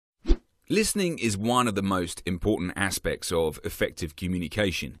Listening is one of the most important aspects of effective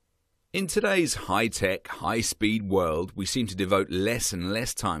communication. In today's high-tech, high-speed world, we seem to devote less and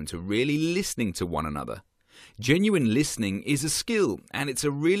less time to really listening to one another. Genuine listening is a skill, and it's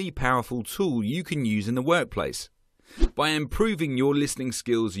a really powerful tool you can use in the workplace. By improving your listening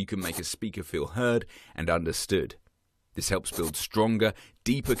skills, you can make a speaker feel heard and understood. This helps build stronger,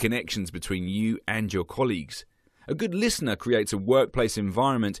 deeper connections between you and your colleagues. A good listener creates a workplace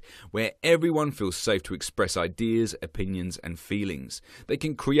environment where everyone feels safe to express ideas, opinions, and feelings. They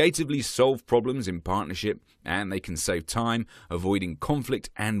can creatively solve problems in partnership, and they can save time, avoiding conflict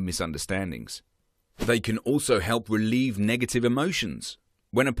and misunderstandings. They can also help relieve negative emotions.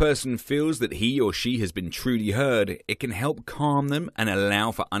 When a person feels that he or she has been truly heard, it can help calm them and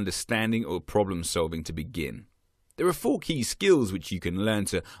allow for understanding or problem solving to begin. There are 4 key skills which you can learn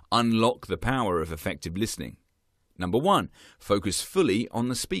to unlock the power of effective listening. Number 1, focus fully on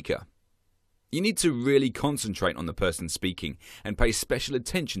the speaker. You need to really concentrate on the person speaking and pay special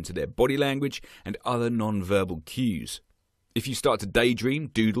attention to their body language and other non-verbal cues. If you start to daydream,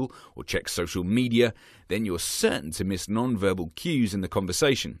 doodle, or check social media, then you're certain to miss non-verbal cues in the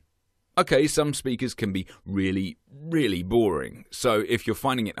conversation. Okay, some speakers can be really boring, so if you're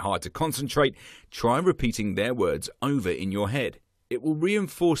finding it hard to concentrate, try repeating their words over in your head. It will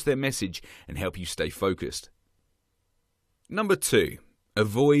reinforce their message and help you stay focused. Number 2,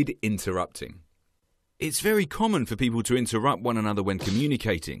 avoid interrupting. It's very common for people to interrupt one another when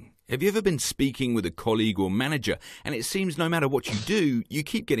communicating. Have you ever been speaking with a colleague or manager and it seems no matter what you do, you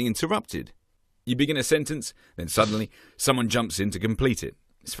keep getting interrupted? You begin a sentence, then suddenly someone jumps in to complete it.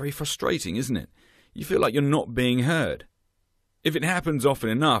 It's very frustrating, isn't it? You feel like you're not being heard. If it happens often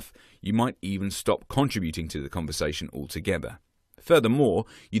enough, you might even stop contributing to the conversation altogether. Furthermore,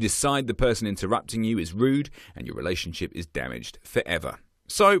 you decide the person interrupting you is rude and your relationship is damaged forever.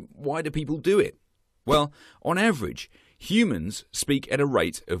 So, why do people do it? Well, on average, humans speak at a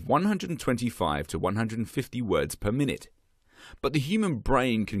rate of 125 to 150 words per minute. But the human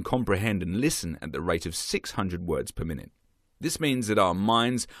brain can comprehend and listen at the rate of 600 words per minute. This means that our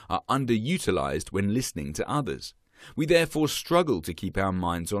minds are underutilized when listening to others. We therefore struggle to keep our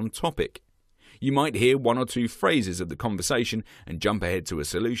minds on topic. You might hear 1 or 2 phrases of the conversation and jump ahead to a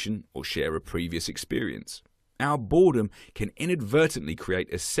solution or share a previous experience. Our boredom can inadvertently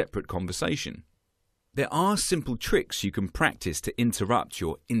create a separate conversation. There are simple tricks you can practice to interrupt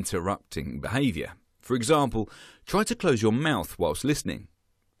your interrupting behavior. For example, try to close your mouth whilst listening.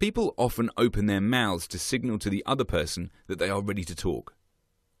 People often open their mouths to signal to the other person that they are ready to talk.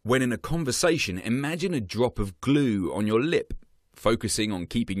 When in a conversation, imagine a drop of glue on your lip. Focusing on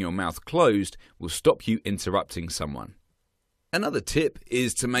keeping your mouth closed will stop you interrupting someone. Another tip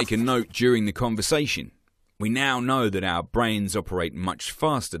is to make a note during the conversation. We now know that our brains operate much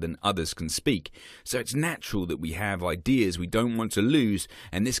faster than others can speak, so it's natural that we have ideas we don't want to lose,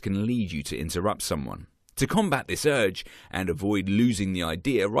 and this can lead you to interrupt someone. To combat this urge and avoid losing the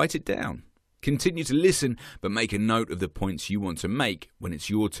idea, write it down. Continue to listen, but make a note of the points you want to make when it's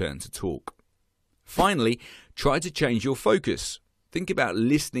your turn to talk. Finally, try to change your focus. Think about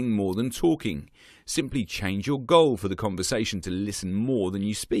listening more than talking. Simply change your goal for the conversation to listen more than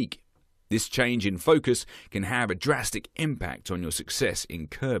you speak. This change in focus can have a drastic impact on your success in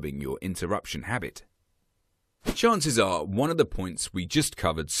curbing your interruption habit. Chances are one of the points we just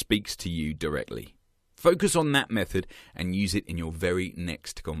covered speaks to you directly. Focus on that method and use it in your very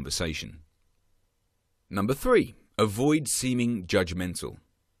next conversation. Number 3, avoid seeming judgmental.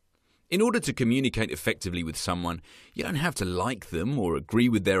 In order to communicate effectively with someone, you don't have to like them or agree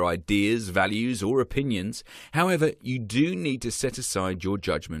with their ideas, values, or opinions. However, you do need to set aside your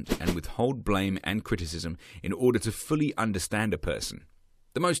judgment and withhold blame and criticism in order to fully understand a person.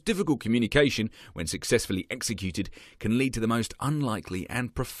 The most difficult communication, when successfully executed, can lead to the most unlikely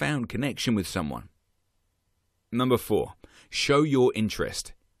and profound connection with someone. Number 4, show your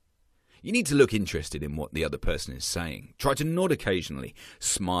interest. You need to look interested in what the other person is saying. Try to nod occasionally,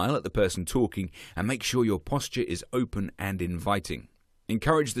 smile at the person talking, and make sure your posture is open and inviting.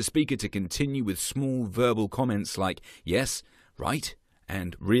 Encourage the speaker to continue with small verbal comments like yes, right,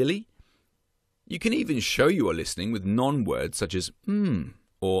 and really. You can even show you are listening with non-words such as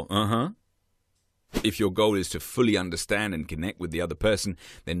or uh-huh. If your goal is to fully understand and connect with the other person,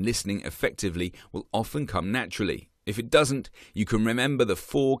 then listening effectively will often come naturally. If it doesn't, you can remember the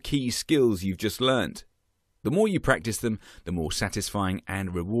 4 key skills you've just learned. The more you practice them, the more satisfying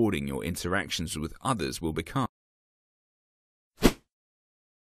and rewarding your interactions with others will become.